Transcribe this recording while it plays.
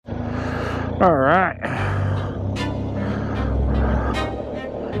All right.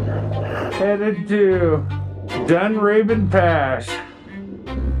 Headed to Dunraven Pass.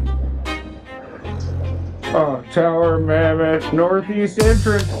 Oh, Tower Mammoth, northeast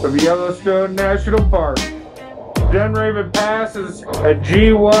entrance of Yellowstone National Park. Dunraven Pass is a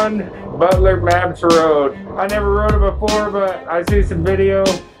G1 Butler Maps Road. I never rode it before, but I see some video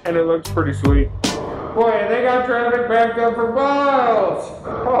and it looks pretty sweet. Boy, they got traffic backed up for miles.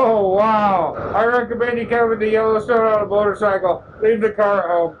 Oh, wow. I recommend you come to Yellowstone on a motorcycle. Leave the car at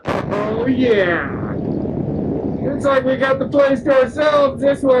home. Oh, yeah. It's like we got the place to ourselves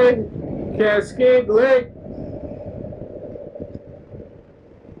this way. Cascade Lake.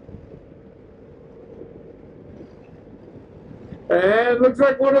 And it looks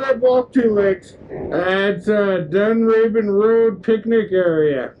like one of them walk-to lakes. That's Dunraven Road picnic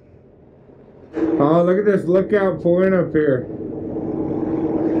area. Oh, look at this lookout point up here.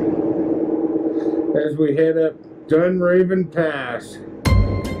 As we head up Dunraven Pass.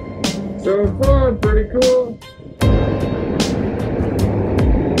 So fun, pretty cool.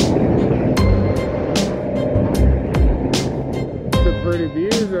 Some pretty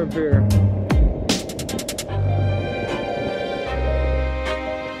views up here.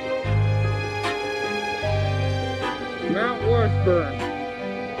 Mount Washburn.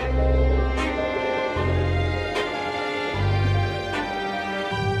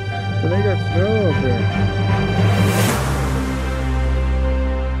 But they got snow up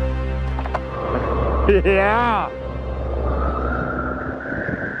here. Yeah.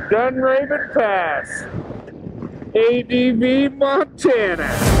 Dunraven Pass. ADV, Montana.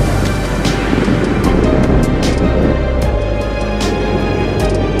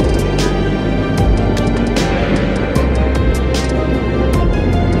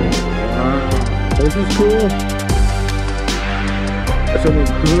 This is cool. Some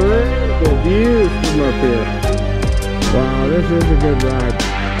incredible views from up here. Wow, this is a good ride.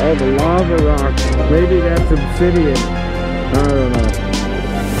 All the lava rocks. Maybe that's obsidian. I don't know.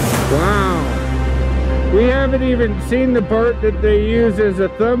 Wow. We haven't even seen the part that they use as a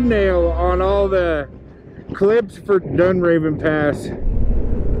thumbnail on all the clips for Dunraven Pass.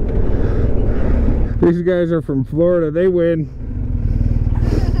 These guys are from Florida. They win.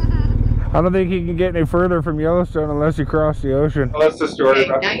 I don't think you can get any further from Yellowstone unless you cross the ocean. Well, that's the story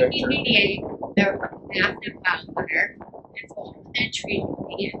about the picture. 1988, there were massive wildfire, and so all that trees,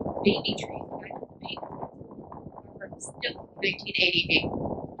 baby trees, were still 1988,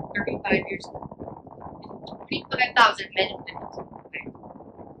 35 years ago. 25,000 men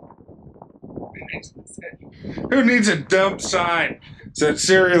and Who needs a dump sign? So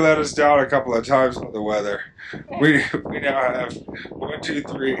Siri let us down a couple of times on the weather. We now have 1, 2,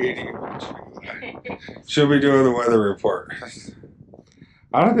 3, 80. She'll be doing the weather report.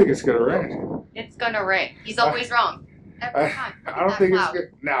 I don't think it's gonna rain. It's gonna rain. He's always wrong. Every time. I don't think it's gonna.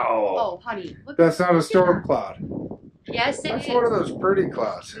 No. Oh, honey. Look, that's not a storm cloud. Yes, it is. That's one of those pretty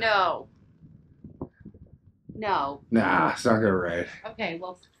clouds. No. No. Nah, it's not gonna rain. Okay,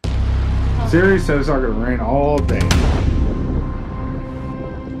 well. Siri said it's not gonna rain all day.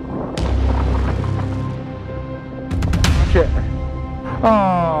 Shit.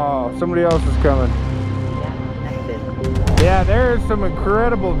 Oh, somebody else is coming. Yeah, there's some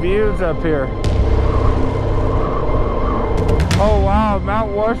incredible views up here. Oh wow,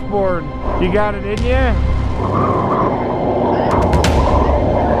 Mount Washburn. You got it in you?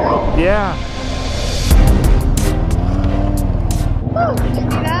 Yeah. Oh, did you see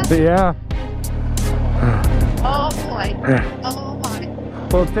that? Yeah. Oh boy. Oh my.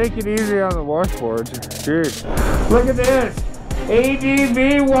 Well, take it easy on the washboards. Jeez. Look at this.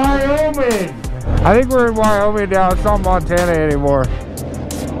 ADV, Wyoming. I think we're in Wyoming now. It's not Montana anymore.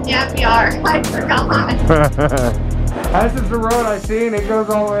 Yeah, we are. I forgot. This is the road I've seen. It goes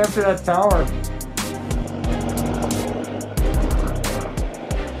all the way up to that tower.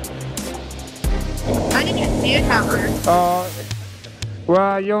 I didn't even see a tower. Oh,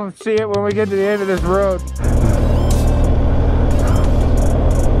 well, you'll see it when we get to the end of this road.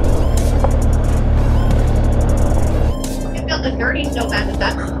 The dirty snowman is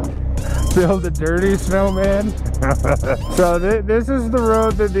that? Build a dirty snowman. So this is the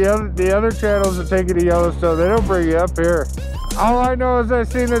road that the other channels are taking to Yellowstone. They don't bring you up here. All I know is I've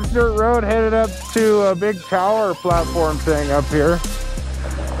seen this dirt road headed up to a big tower platform thing up here,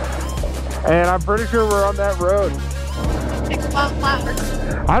 and I'm pretty sure we're on that road. 6 flowers.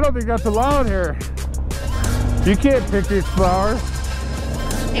 I don't think that's allowed here. You can't pick these flowers.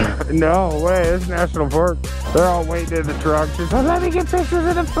 Yeah. No way, it's National Park. They're all waiting in the truck. She's like, let me get pictures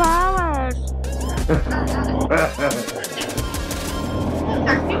of the flowers.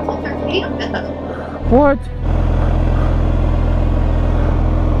 13. What?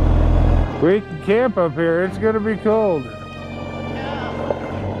 We can camp up here. It's gonna be cold. No.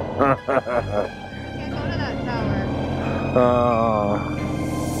 Can't go to that tower.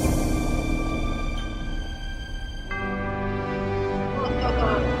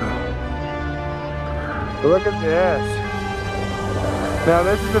 Look at this. Now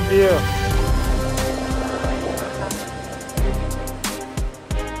this is the view.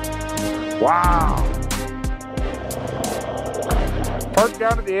 Wow. Park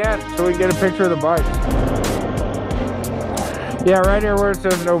down at the end so we can get a picture of the bikes. Yeah, right here where it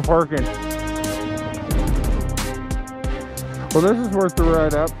says no parking. Well, this is worth the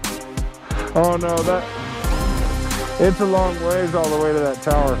ride up. Oh no, it's a long ways all the way to that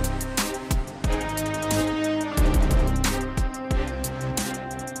tower.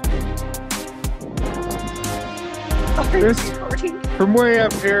 This, from way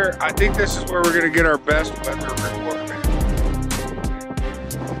up here, I think this is where we're gonna get our best weather report.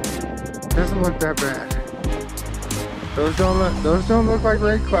 Doesn't look that bad. Those don't look like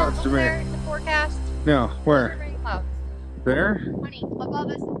rain clouds to me. The forecast. No, where? Rain clouds. There? Honey, above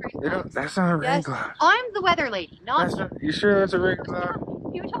us is rain clouds. That's not a rain Yes, cloud. I'm the weather lady, not you. You sure that's a rain cloud?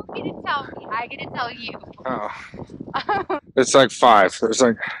 You told me to tell me. I get to tell you. Oh. It's like 5.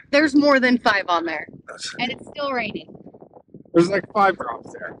 There's more than 5 on there, and it's still raining. There's like 5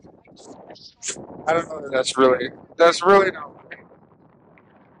 drops there. I don't know if that's really not.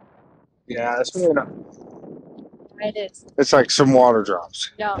 Yeah, that's really not. It is. It's like some water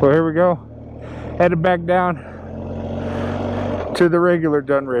drops. No. Well, here we go. Headed back down to the regular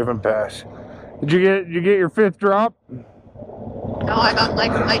Dunraven Pass. Did you get your 5th drop? No, I got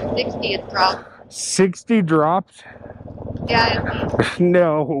like my 60th drop. 60 drops? Yeah.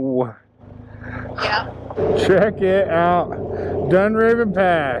 No. Yeah. Check it out. Dunraven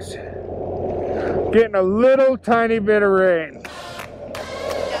Pass. Getting a little tiny bit of rain.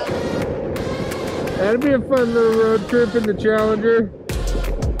 Yeah. That'd be a fun little road trip in the Challenger.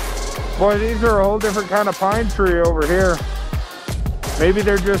 Boy, these are a whole different kind of pine tree over here. Maybe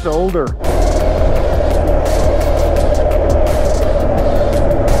they're just older.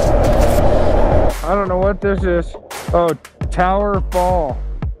 I don't know what this is. Oh, Tower Fall.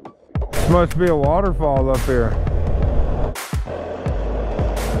 This must be a waterfall up here.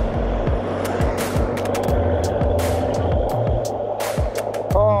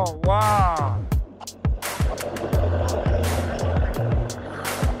 Oh, wow.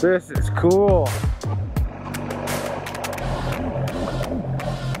 This is cool.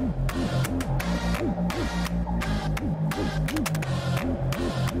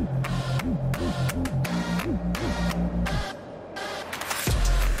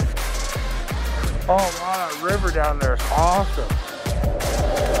 Oh wow, that river down there is awesome.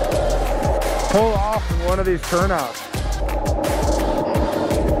 Pull off in one of these turnouts.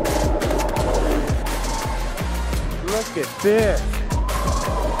 Look at this.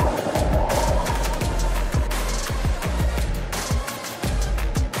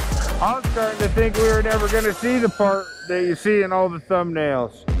 I was starting to think we were never going to see the part that you see in all the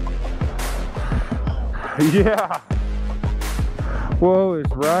thumbnails. Yeah. Whoa is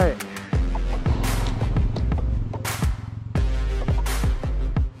right.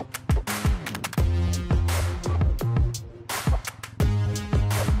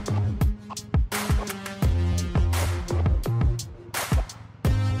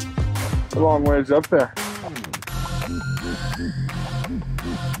 A long ways up there.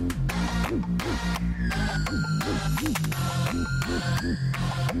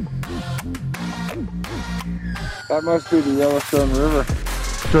 That must be the Yellowstone River.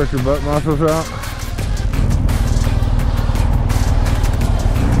 Stretch your butt muscles out.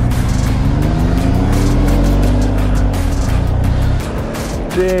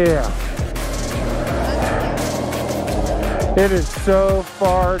 Damn. It is so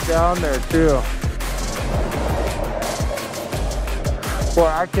far down there too. Boy,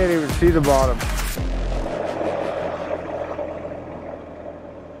 I can't even see the bottom.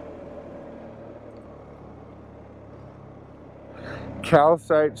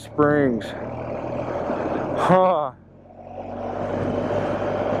 Calcite Springs. Huh.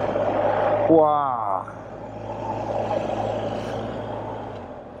 Wow.